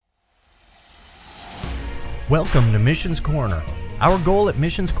Welcome to Missions Corner. Our goal at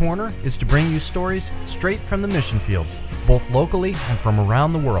Missions Corner is to bring you stories straight from the mission fields, both locally and from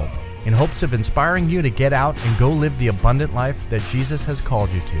around the world, in hopes of inspiring you to get out and go live the abundant life that Jesus has called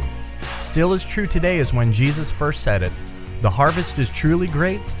you to. Still as true today as when Jesus first said it, "The harvest is truly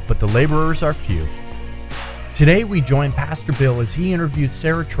great, but the laborers are few." Today we join Pastor Bill as he interviews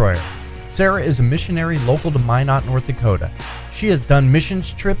Sarah Troyer. Sarah is a missionary local to Minot, North Dakota. She has done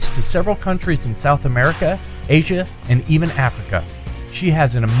missions trips to several countries in South America, Asia, and even Africa. She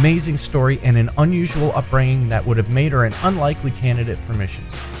has an amazing story and an unusual upbringing that would have made her an unlikely candidate for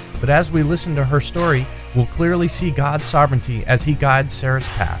missions. But as we listen to her story, we'll clearly see God's sovereignty as he guides Sarah's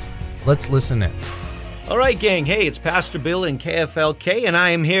path. Let's listen in. All right, gang. Hey, it's Pastor Bill in KFLK, and I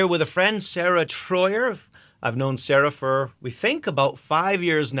am here with a friend, Sarah Troyer. I've known Sarah for, we think, about 5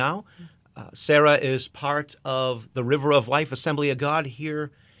 years now. Sarah is part of the River of Life Assembly of God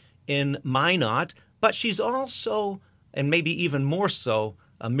here in Minot, but she's also, and maybe even more so,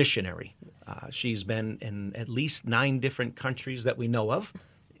 a missionary. She's been in at least 9 different countries that we know of,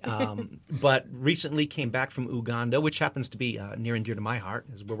 but recently came back from Uganda, which happens to be near and dear to my heart,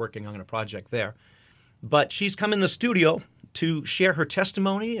 as we're working on a project there. But she's come in the studio to share her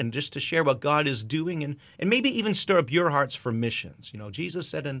testimony and just to share what God is doing and maybe even stir up your hearts for missions. You know, Jesus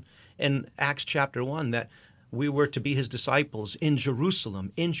said in Acts chapter 1 that we were to be his disciples in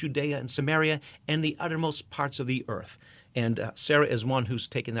Jerusalem, in Judea and Samaria, and the uttermost parts of the earth. And Sarah is one who's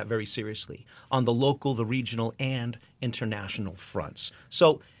taken that very seriously on the local, the regional, and international fronts.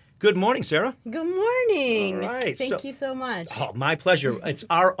 So, good morning, Sarah. Good morning. All right. Thank you so much. Oh, my pleasure. It's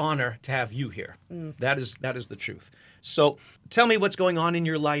our honor to have you here. That is the truth. So tell me what's going on in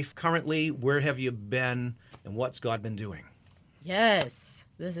your life currently. Where have you been, and what's God been doing? Yes,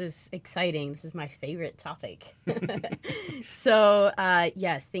 this is exciting. This is my favorite topic. So,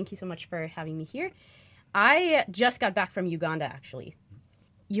 yes, thank you so much for having me here. I just got back from Uganda, actually.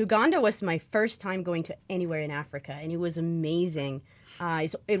 Uganda was my first time going to anywhere in Africa, and it was amazing.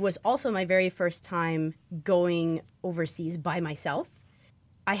 It was also my very first time going overseas by myself.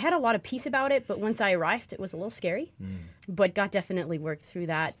 I had a lot of peace about it, but once I arrived, it was a little scary. But God definitely worked through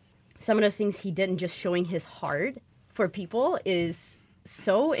that. Some of the things he did in just showing his heart for people is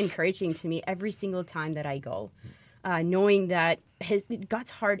so encouraging to me every single time that I go, knowing that God's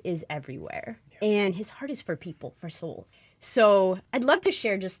heart is everywhere, and his heart is for people, for souls. So I'd love to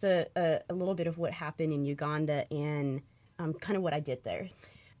share just a little bit of what happened in Uganda and kind of what I did there.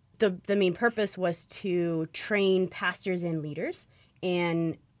 The main purpose was to train pastors and leaders,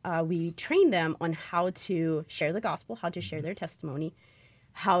 and we trained them on how to share the gospel, how to share their testimony,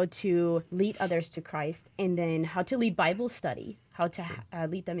 how to lead others to Christ, and then how to lead Bible study, how to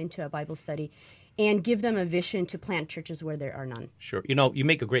lead them into a Bible study, and give them a vision to plant churches where there are none. Sure. You know, you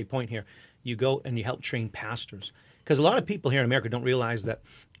make a great point here. You go and you help train pastors. Because a lot of people here in America don't realize that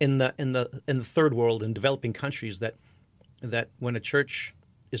in the third world, in developing countries, that when a church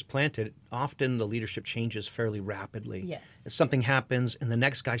is planted, often the leadership changes fairly rapidly. Yes. Something happens and the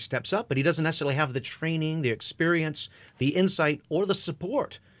next guy steps up, but he doesn't necessarily have the training, the experience, the insight, or the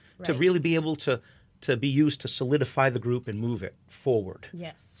support to really be able to be used to solidify the group and move it forward.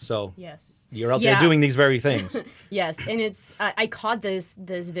 Yes. So yes. You're out there doing these very things. Yes, and I caught this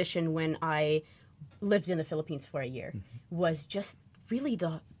vision when I lived in the Philippines for a year. Was just really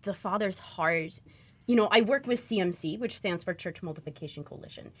the Father's heart. You know, I work with CMC, which stands for Church Multiplication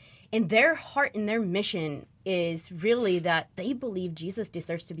Coalition. And their heart and their mission is really that they believe Jesus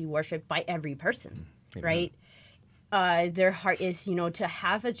deserves to be worshipped by every person, right? Their heart is, to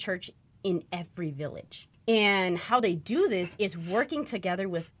have a church in every village. And how they do this is working together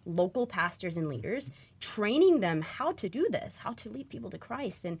with local pastors and leaders, training them how to do this, how to lead people to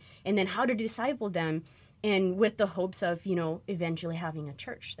Christ, and then how to disciple them, and with the hopes of, eventually having a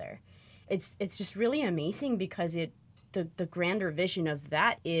church there. It's just really amazing because the grander vision of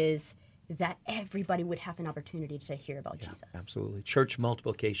that is that everybody would have an opportunity to hear about Jesus. Absolutely. Church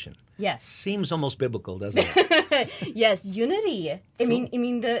multiplication. Yes. Seems almost biblical, doesn't it? Yes, unity. Sure. I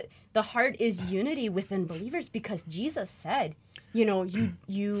mean the heart is unity within believers because Jesus said,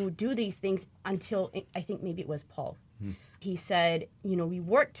 you do these things until, I think maybe it was Paul. He said, we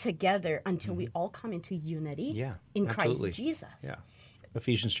work together until we all come into unity in Christ Jesus. Yeah.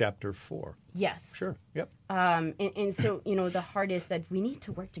 Ephesians chapter 4. Yes. Sure. Yep. And so, the heart is that we need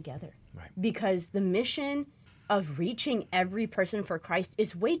to work together. Right. Because the mission of reaching every person for Christ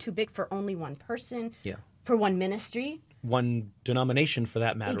is way too big for only one person, for one ministry. One denomination for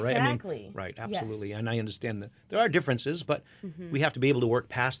that matter, right? Exactly. Right, absolutely. Yes. And I understand that there are differences, but we have to be able to work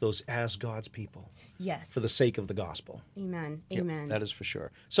past those as God's people. Yes. for the sake of the gospel. Amen. Yep, Amen. that is for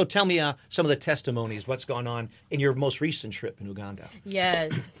sure. So tell me some of the testimonies, what's gone on in your most recent trip in Uganda.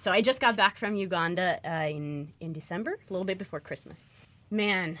 Yes. So I just got back from Uganda in December, a little bit before Christmas.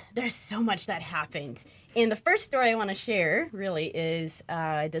 Man, there's so much that happened. And the first story I want to share really is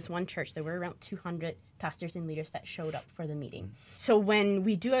this one church. There were around 200 pastors and leaders that showed up for the meeting. So when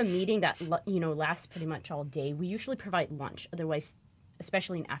we do a meeting that lasts pretty much all day, we usually provide lunch. Otherwise,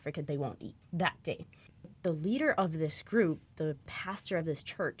 especially in Africa, they won't eat that day. The leader of this group, the pastor of this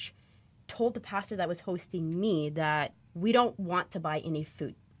church, told the pastor that was hosting me that we don't want to buy any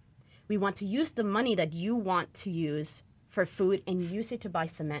food. We want to use the money that you want to use for food and use it to buy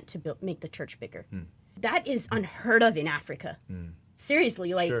cement to make the church bigger. That is unheard of in Africa.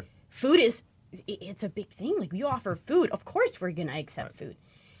 Seriously, like Sure. food it's a big thing. Like you offer food, of course we're going to accept food.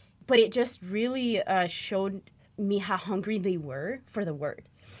 But it just really showed me how hungry they were for the word.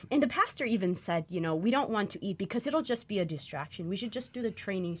 And the pastor even said, we don't want to eat because it'll just be a distraction. We should just do the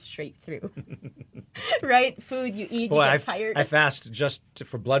training straight through. Right? Food, you eat, Boy, you get tired. I fast just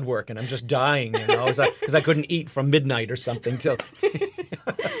for blood work, and I'm just dying, because I couldn't eat from midnight or something till.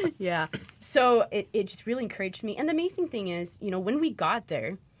 Yeah. So it just really encouraged me. And the amazing thing is, when we got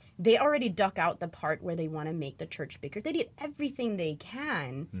there, they already dug out the part where they want to make the church bigger. They did everything they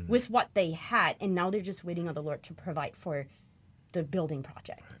can with what they had, and now they're just waiting on the Lord to provide for the building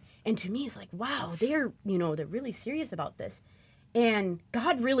project. And to me, it's like, wow, they're really serious about this. And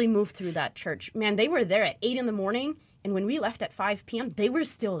God really moved through that church. Man, they were there at 8 a.m, and when we left at 5 p.m., they were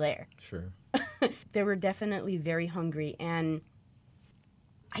still there. Sure. They were definitely very hungry. And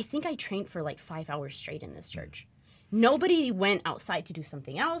I think I trained for like 5 hours straight in this church. Nobody went outside to do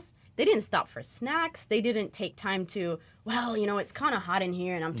something else. They didn't stop for snacks. They didn't take time to, it's kind of hot in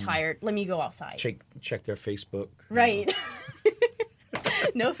here and I'm tired. Let me go outside. Check their Facebook. Right.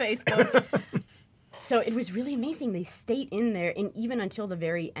 No Facebook. So it was really amazing. They stayed in there, and even until the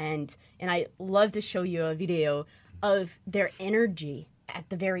very end. And I love to show you a video of their energy at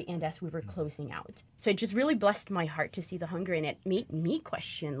the very end as we were closing out. So it just really blessed my heart to see the hunger, and it made me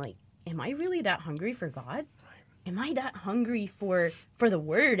question, like, am I really that hungry for God? Right. Am I that hungry for the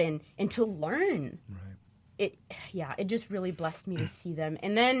word and to learn? Right. It just really blessed me to see them.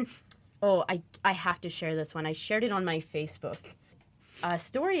 And then, I have to share this one. I shared it on my Facebook. A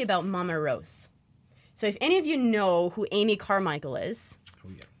story about Mama Rose. So if any of you know who Amy Carmichael is,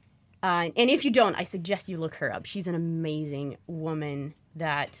 and if you don't, I suggest you look her up. She's an amazing woman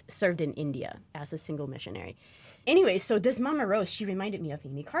that served in India as a single missionary. Anyway, so this Mama Rose, she reminded me of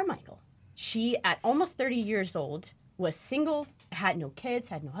Amy Carmichael. She, at almost 30 years old, was single, had no kids,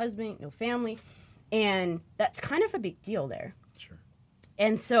 had no husband, no family, and that's kind of a big deal there. Sure.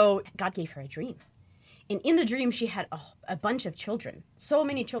 And so God gave her a dream. And in the dream, she had a bunch of children. So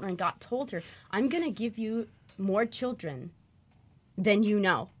many children. God told her, I'm going to give you more children than you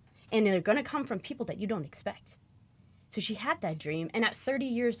know. And they're going to come from people that you don't expect. So she had that dream. And at 30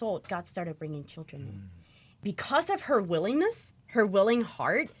 years old, God started bringing children in. Because of her willingness, her willing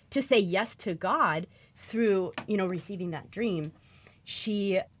heart to say yes to God through, receiving that dream,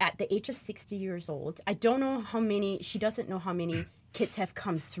 she, at the age of 60 years old, she doesn't know how many kids have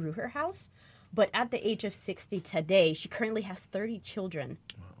come through her house. But at the age of 60 today, she currently has 30 children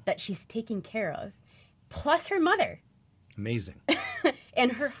that she's taking care of, plus her mother. Amazing.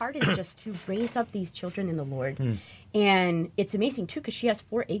 And her heart is just to raise up these children in the Lord. And it's amazing, too, because she has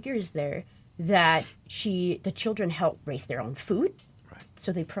 4 acres there that the children help raise their own food. Right.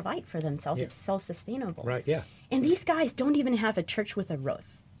 So they provide for themselves. Yeah. It's self-sustainable. Right, yeah. And these guys don't even have a church with a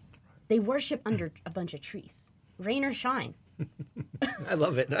roof. They worship under a bunch of trees, rain or shine. I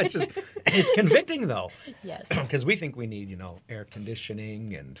love it. It's convicting, though. Yes. Because we think we need, air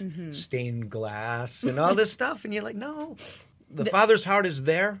conditioning and stained glass and all this stuff. And you're like, no. The Father's heart is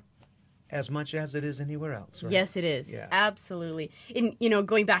there as much as it is anywhere else, right? Yes, it is. Yeah. Absolutely. And,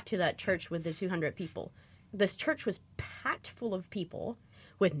 going back to that church with the 200 people, this church was packed full of people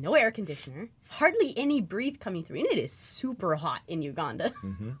with no air conditioner, hardly any breath coming through. And it is super hot in Uganda.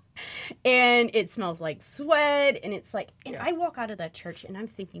 And it smells like sweat. And it's like, I walk out of that church and I'm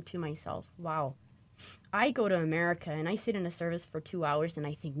thinking to myself, wow, I go to America and I sit in a service for 2 hours and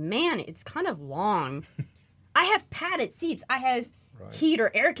I think, man, it's kind of long. I have padded seats. I have heat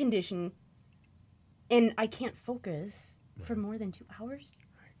or air conditioning. And I can't focus for more than 2 hours.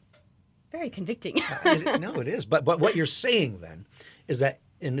 Very convicting. No, it is. But what you're saying then is that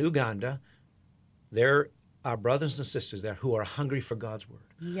in Uganda, there are brothers and sisters there who are hungry for God's word.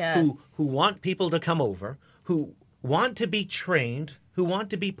 Yes. Who want people to come over, who want to be trained, who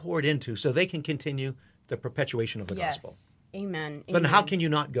want to be poured into so they can continue the perpetuation of the gospel. Amen. Then how can you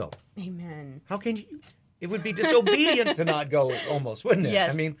not go? Amen. How can you? It would be disobedient to not go, almost, wouldn't it?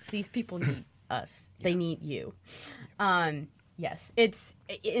 Yes. I mean, these people need us. They need you. Yes. It's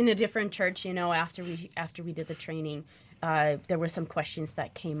in a different church. After we did the training, there were some questions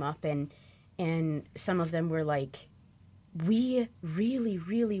that came up, and some of them were like, we really,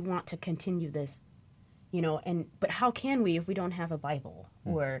 really want to continue this, but how can we if we don't have a Bible,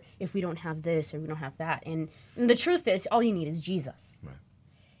 or if we don't have this, or we don't have that? And the truth is, all you need is Jesus. Right.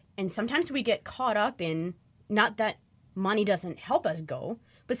 And sometimes we get caught up in, not that money doesn't help us go,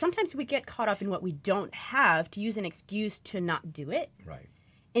 but sometimes we get caught up in what we don't have to use an excuse to not do it. Right.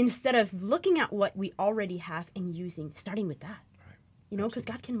 Instead of looking at what we already have and starting with that. Right. Because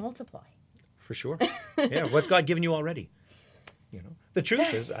God can multiply. For sure. Yeah. What's God given you already? The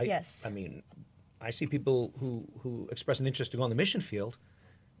truth is, Yes. I mean, I see people who express an interest to go on the mission field,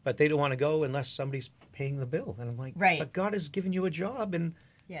 but they don't want to go unless somebody's paying the bill. And I'm like, right. But God has given you a job, and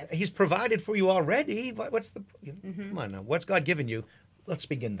yes. He's provided for you already. What's the? Come on now. What's God given you? Let's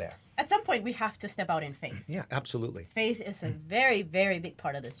begin there. At some point, we have to step out in faith. Yeah, absolutely. Faith is a very, very big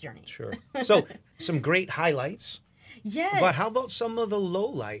part of this journey. Sure. So, some great highlights. Yes. But how about some of the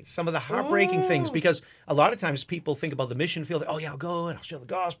lowlights, some of the heartbreaking things? Because a lot of times people think about the mission field, oh, yeah, I'll go and I'll share the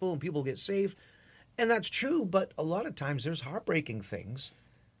gospel and people get saved. And that's true, but a lot of times there's heartbreaking things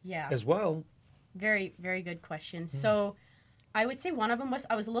as well. Very, very good question. So I would say one of them was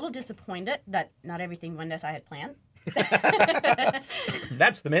I was a little disappointed that not everything went as I had planned.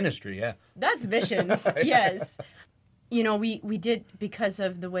 That's the ministry, yeah. That's missions, yes. We did, because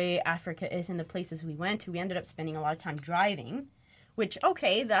of the way Africa is and the places we went to, we ended up spending a lot of time driving, which,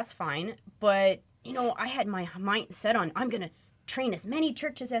 okay, that's fine. But, I had my mind set on, I'm going to train as many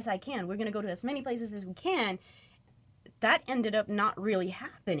churches as I can. We're going to go to as many places as we can. That ended up not really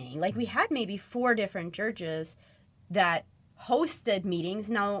happening. Like, we had maybe 4 different churches that hosted meetings.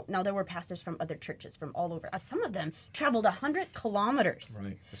 Now there were pastors from other churches from all over. Some of them traveled 100 kilometers.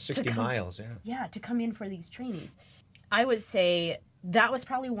 Right, 60 miles, yeah. Yeah, to come in for these trainings. I would say that was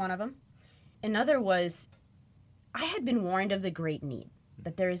probably one of them. Another was, I had been warned of the great need,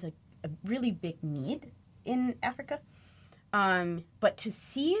 that there is a really big need in Africa. But to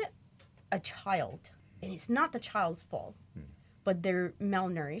see a child, and it's not the child's fault, but they're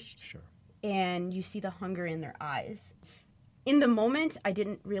malnourished. Sure. And you see the hunger in their eyes. In the moment, I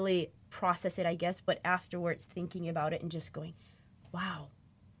didn't really process it, I guess, but afterwards thinking about it and just going, wow,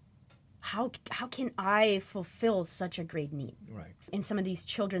 how can I fulfill such a great need? Right. And some of these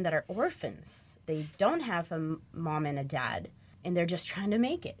children that are orphans, they don't have a mom and a dad, and they're just trying to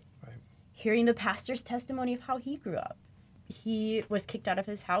make it. Right. Hearing the pastor's testimony of how he grew up. He was kicked out of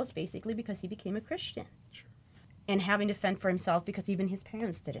his house basically because he became a Christian. Sure. And having to fend for himself because even his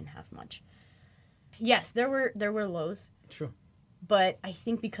parents didn't have much. Yes, there were lows. Sure. But I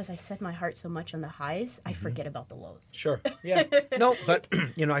think because I set my heart so much on the highs, I forget about the lows. Sure. Yeah. No, but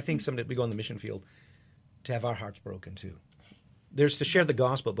I think someday we go on the mission field to have our hearts broken too. There's to share the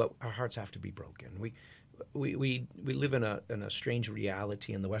gospel, but our hearts have to be broken. We live in a strange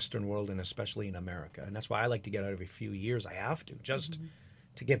reality in the Western world, and especially in America, and that's why I like to get out every few years. I have to just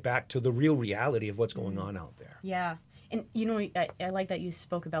to get back to the real reality of what's going on out there. Yeah. And, I like that you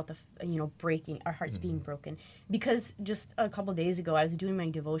spoke about the, breaking, our hearts being broken. Because just a couple of days ago, I was doing my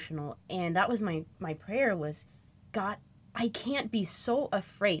devotional, and that was my prayer was, God, I can't be so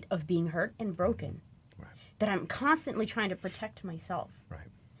afraid of being hurt and broken that I'm constantly trying to protect myself. Right.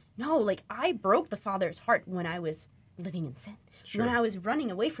 No, I broke the Father's heart when I was living in sin. Sure. When I was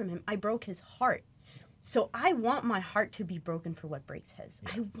running away from him, I broke his heart. So I want my heart to be broken for what breaks his.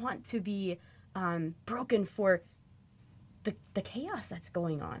 Yeah. I want to be broken for the chaos that's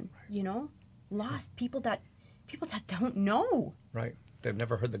going on, lost people that don't know. Right. They've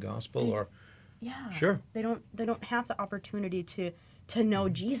never heard the gospel or Sure. They don't have the opportunity to know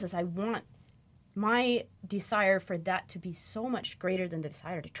Jesus. I want my desire for that to be so much greater than the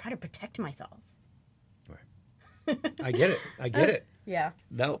desire to try to protect myself. Right. I get it. Yeah.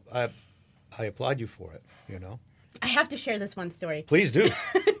 No, I applaud you for it, I have to share this one story. Please do.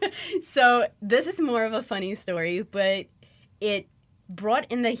 So this is more of a funny story, but it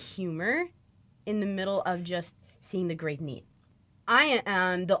brought in the humor in the middle of just seeing the great need. I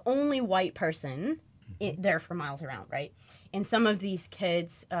am the only white person there for miles around, right? And some of these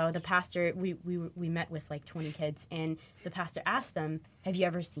kids, the pastor, we met with 20 kids, and the pastor asked them, have you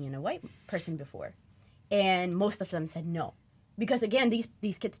ever seen a white person before? And most of them said no. Because, again,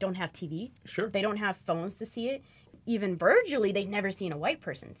 these kids don't have TV. Sure. They don't have phones to see it. even virtually, they've never seen a white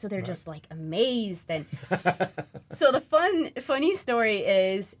person. So they're just like amazed. And so the funny story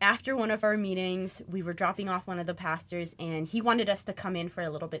is after one of our meetings, we were dropping off one of the pastors and he wanted us to come in for a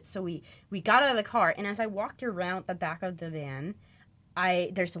little bit. So we got out of the car. And as I walked around the back of the van,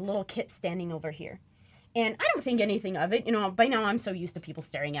 there's a little kid standing over here. And I don't think anything of it. You know, by now I'm so used to people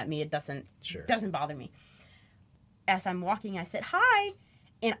staring at me. It doesn't bother me. As I'm walking, I said, hi.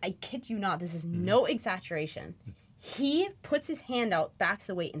 And I kid you not, this is no exaggeration. He puts his hand out, backs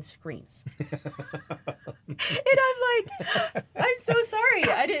away, and screams. And I'm like, I'm so sorry.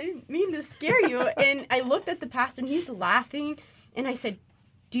 I didn't mean to scare you. And I looked at the pastor, and he's laughing. And I said,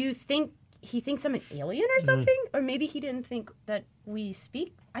 do you think he thinks I'm an alien or something? Or maybe he didn't think that we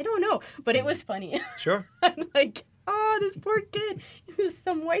speak? I don't know. But it was funny. Sure. I'm like, oh, this poor kid. This is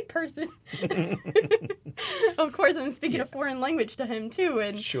some white person. Of course, I'm speaking a foreign language to him, too.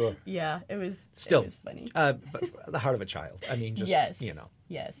 And sure. Yeah, it was funny. But the heart of a child. I mean, just, yes. you know.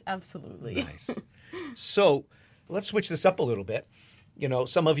 Yes, absolutely. Nice. So let's switch this up a little bit. You know,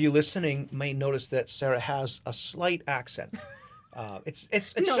 some of you listening may notice that Sarah has a slight accent.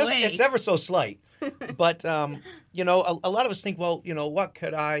 It's ever so slight. But, you know, a lot of us think, well, you know, what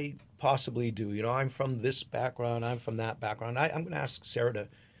could I possibly do? You know, I'm from this background. I'm from that background. I'm going to ask Sarah to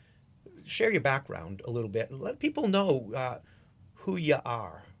share your background a little bit and let people know who you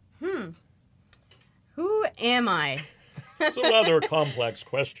are. Who am I? It's a rather complex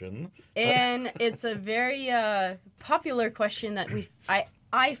question. And it's a very popular question that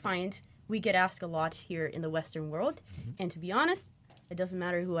I find we get asked a lot here in the Western world. And to be honest, it doesn't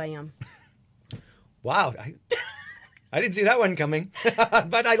matter who I am. Wow. I didn't see that one coming,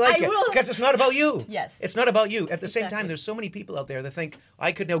 but I like it because it's not about you. Yes. It's not about you. At the same time, there's so many people out there that think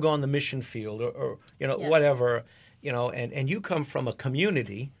I could now go on the mission field or you know, whatever, you know, and you come from a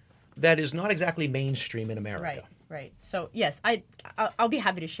community that is not exactly mainstream in America. Right. So, yes, I'll be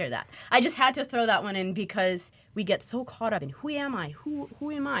happy to share that. I just had to throw that one in because we get so caught up in who am I?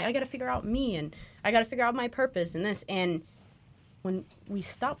 Who am I? I got to figure out me and I got to figure out my purpose and this. And when we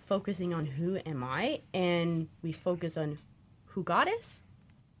stop focusing on who am I and we focus on who God is,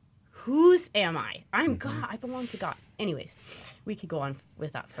 whose am I? I'm God. I belong to God. Anyways, we could go on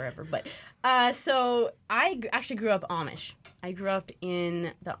with that forever. But so I actually grew up Amish. I grew up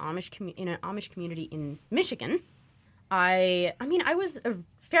in the in an Amish community in Michigan. I mean, I was a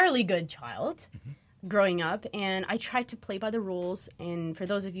fairly good child growing up, and I tried to play by the rules. And for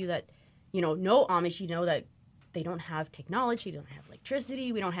those of you that know Amish, you know that they don't have technology, they don't have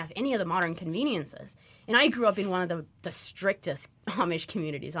electricity, we don't have any of the modern conveniences. And I grew up in one of the strictest Amish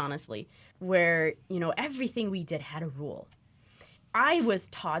communities, honestly, where, everything we did had a rule. I was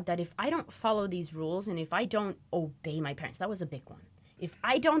taught that if I don't follow these rules and if I don't obey my parents, that was a big one. If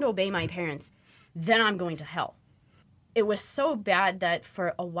I don't obey my parents, then I'm going to hell. It was so bad that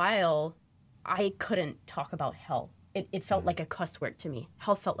for a while, I couldn't talk about hell. It felt like a cuss word to me.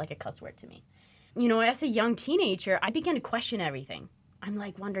 Hell felt like a cuss word to me. As a young teenager, I began to question everything. I'm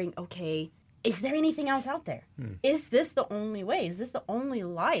like wondering, okay, is there anything else out there? Is this the only way? Is this the only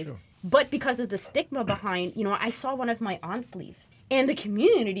life? Sure. But because of the stigma behind, I saw one of my aunts leave. And the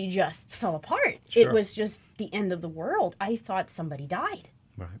community just fell apart. Sure. It was just the end of the world. I thought somebody died.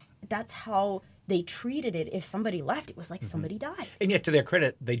 Right. That's how they treated it. If somebody left, it was like somebody died. And yet, to their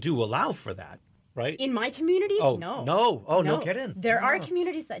credit, they do allow for that. Right? In my community, no. No kidding. There are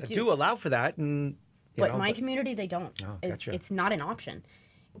communities that do allow for that, but my community, they don't. Oh, it's not an option.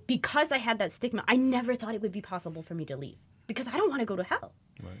 Because I had that stigma, I never thought it would be possible for me to leave because I don't want to go to hell.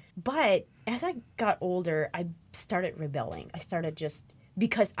 Right. But as I got older, I started rebelling. I started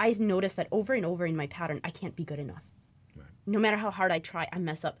because I noticed that over and over in my pattern, I can't be good enough. Right. No matter how hard I try, I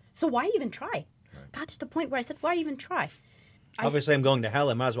mess up. So why even try? Right. Got to the point where I said, why even try? Obviously, I'm going to hell.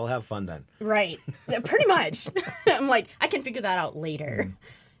 I might as well have fun then. Right. Pretty much. I'm like, I can figure that out later.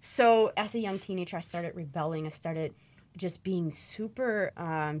 So as a young teenager, I started rebelling. I started just being super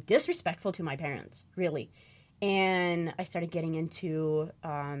disrespectful to my parents, really. And I started getting into,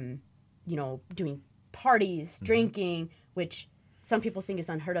 doing parties, drinking, which some people think is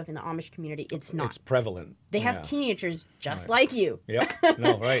unheard of in the Amish community. It's not. It's prevalent. They have teenagers just like you. Yep.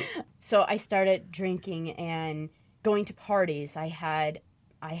 No, right. So I started drinking and going to parties. I had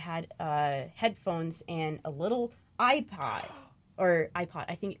headphones and a little iPod.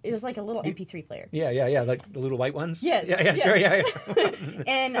 I think it was like a little MP3 player. Yeah, like the little white ones? Yes. Yeah, sure, yeah.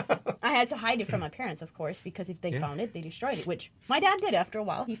 And I had to hide it from my parents, of course, because if they found it, they destroyed it, which my dad did after a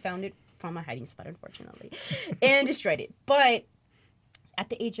while. He found it from a hiding spot, unfortunately, and destroyed it. But at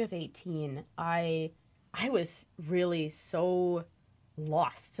the age of 18, I was really so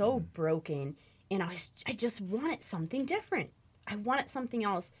lost, so broken, And I just wanted something different. I wanted something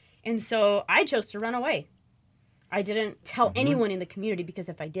else. And so I chose to run away. I didn't tell anyone in the community, because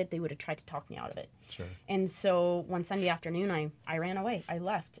if I did, they would have tried to talk me out of it. Sure. And so one Sunday afternoon, I ran away. I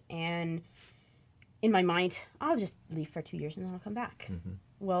left. And in my mind, I'll just leave for 2 years and then I'll come back. Mm-hmm.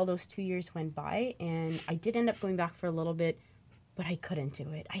 Well, those 2 years went by, and I did end up going back for a little bit, but I couldn't do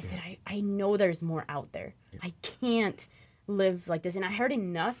it. I said, I know there's more out there. Yeah. I can't live like this. And I heard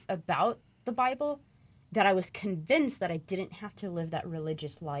enough about the Bible that I was convinced that I didn't have to live that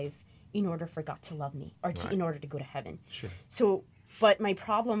religious life in order for God to love me, or in order to go to heaven. Sure. So, but my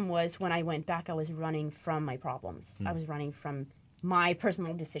problem was, when I went back, I was running from my problems. I was running from my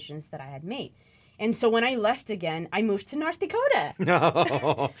personal decisions that I had made. And so when I left again, I moved to North Dakota.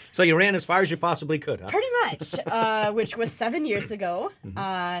 No. So you ran as far as you possibly could, huh? Pretty much, which was 7 years ago.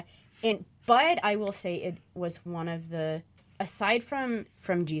 But I will say it was one of the, aside from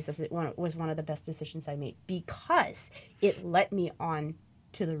Jesus, it was one of the best decisions I made, because it led me on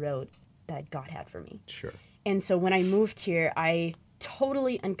to the road that God had for me. Sure. And so when I moved here, I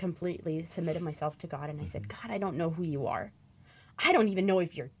totally and completely submitted myself to God, and I said, God, I don't know who you are. I don't even know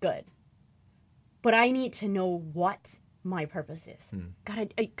if you're good. But I need to know what my purpose is.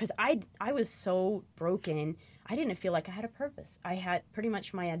 God, because I was so broken, I didn't feel like I had a purpose. I had pretty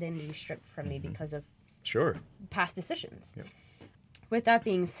much my identity stripped from me because of past decisions. Yep. With that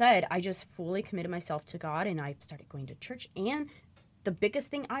being said, I just fully committed myself to God, and I started going to church. And the biggest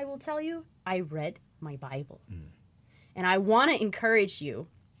thing I will tell you, I read my Bible. And I want to encourage you,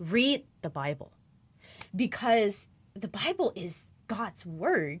 read the Bible. Because the Bible is God's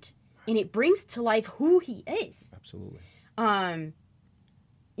word, and it brings to life who he is. Absolutely.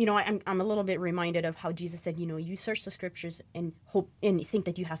 You know, I'm a little bit reminded of how Jesus said, you know, you search the scriptures and hope and think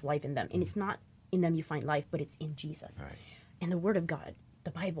that you have life in them. And it's not in them you find life, but it's in Jesus. Right. And the word of God,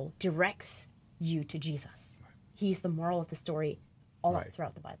 the Bible, directs you to Jesus. Right. He's the moral of the story all up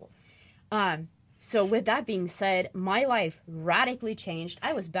throughout the Bible. So with that being said, my life radically changed.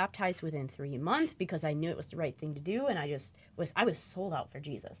 I was baptized within 3 months because I knew it was the right thing to do. And I was sold out for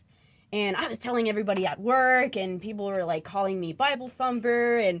Jesus. And I was telling everybody at work, and people were like calling me Bible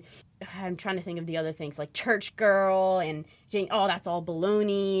thumper, and I'm trying to think of the other things, like church girl, and oh, that's all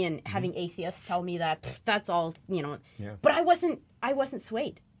baloney, and having atheists tell me that that's all, you know. Yeah. But I wasn't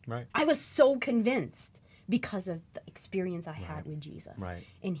swayed. Right. I was so convinced because of the experience I had with Jesus. Right.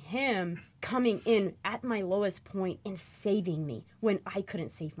 And him coming in at my lowest point and saving me when I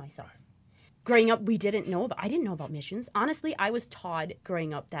couldn't save myself. Right. Growing up, I didn't know about missions. Honestly, I was taught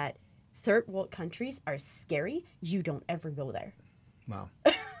growing up that third world countries are scary. You don't ever go there. Wow.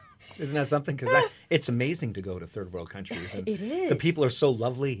 Isn't that something? Because it's amazing to go to third world countries. And it is. The people are so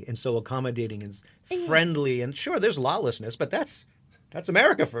lovely and so accommodating and friendly. And sure, there's lawlessness, but that's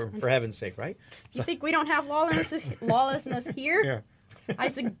America, for heaven's sake, right? You think we don't have lawlessness here? Yeah. I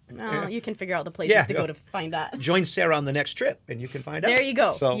said, you can figure out the places to go to find that. Join Sarah on the next trip, and you can find out. There you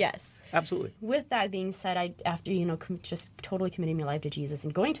go. So, yes. Absolutely. With that being said, after just totally committing my life to Jesus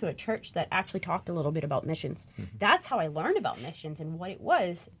and going to a church that actually talked a little bit about missions, that's how I learned about missions and what it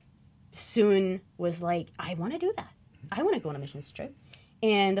was. Soon was like, I want to do that. I want to go on a missions trip.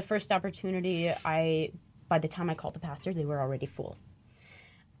 And the first opportunity, by the time I called the pastor, they were already full.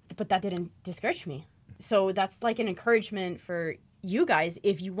 But that didn't discourage me. So that's like an encouragement for you guys.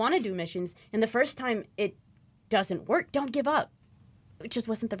 If you want to do missions and the first time it doesn't work, don't give up. It just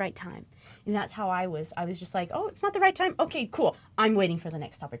wasn't the right time. And that's how I was. I was just like, oh, it's not the right time. Okay, cool. I'm waiting for the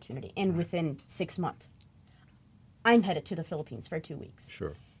next opportunity. And within 6 months, I'm headed to the Philippines for 2 weeks.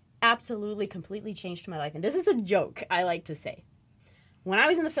 Sure. Absolutely, completely changed my life. And this is a joke I like to say. When I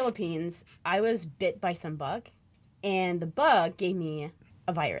was in the Philippines, I was bit by some bug. And the bug gave me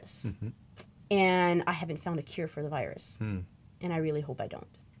a virus. Mm-hmm. And I haven't found a cure for the virus. And I really hope I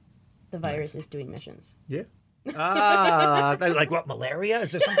don't. The virus is doing missions. Yeah. Like what, malaria?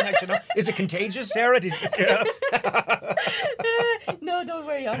 Is there something I should know? Is it contagious, Sarah? Did you know? No, don't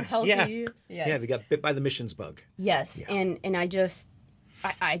worry. I'm healthy. Yeah. Yes. Yeah, we got bit by the missions bug. Yes. Yeah. And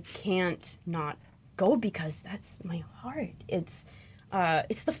I can't not go because that's my heart. It's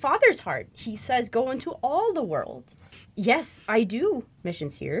the Father's heart. He says, go into all the world. Yes, I do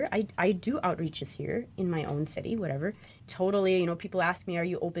missions here. I do outreaches here in my own city, whatever. Totally, people ask me, are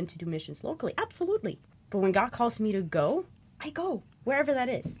you open to do missions locally? Absolutely. But when God calls me to go, I go, wherever that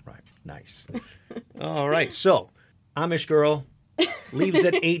is. Right. Nice. All right. So, Amish girl leaves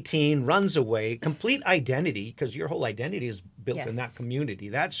at 18, runs away, complete identity, because your whole identity is built in that community.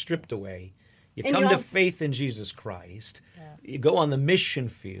 That's stripped away. You come to faith in Jesus Christ. Yeah. You go on the mission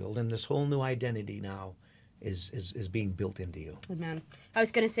field, and this whole new identity now is being built into you. Amen. I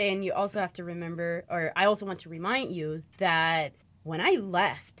was going to say, and you also have to remember, or I also want to remind you that when I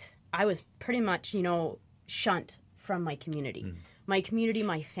left, I was pretty much, shunned from my community. My community,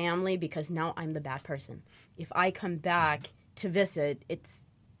 my family, because now I'm the bad person. If I come back to visit,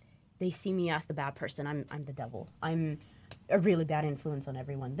 they see me as the bad person. I'm the devil. I'm a really bad influence on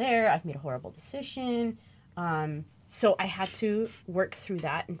everyone there. I've made a horrible decision. So I had to work through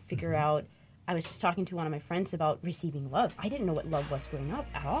that and figure out. I was just talking to one of my friends about receiving love. I didn't know what love was growing up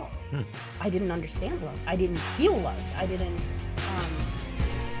at all. I didn't understand love. I didn't feel love. I didn't...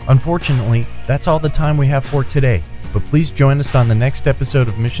 Unfortunately, that's all the time we have for today. But please join us on the next episode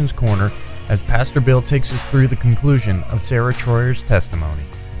of Missions Corner as Pastor Bill takes us through the conclusion of Sarah Troyer's testimony.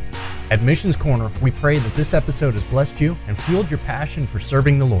 At Missions Corner, we pray that this episode has blessed you and fueled your passion for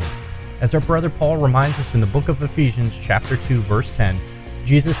serving the Lord. As our brother Paul reminds us in the book of Ephesians, chapter 2, verse 10,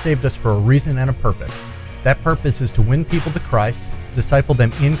 Jesus saved us for a reason and a purpose. That purpose is to win people to Christ, disciple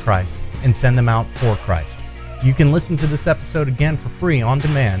them in Christ, and send them out for Christ. You can listen to this episode again for free on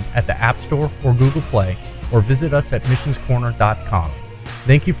demand at the App Store or Google Play, or visit us at missionscorner.com.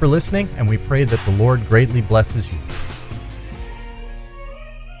 Thank you for listening, and we pray that the Lord greatly blesses you.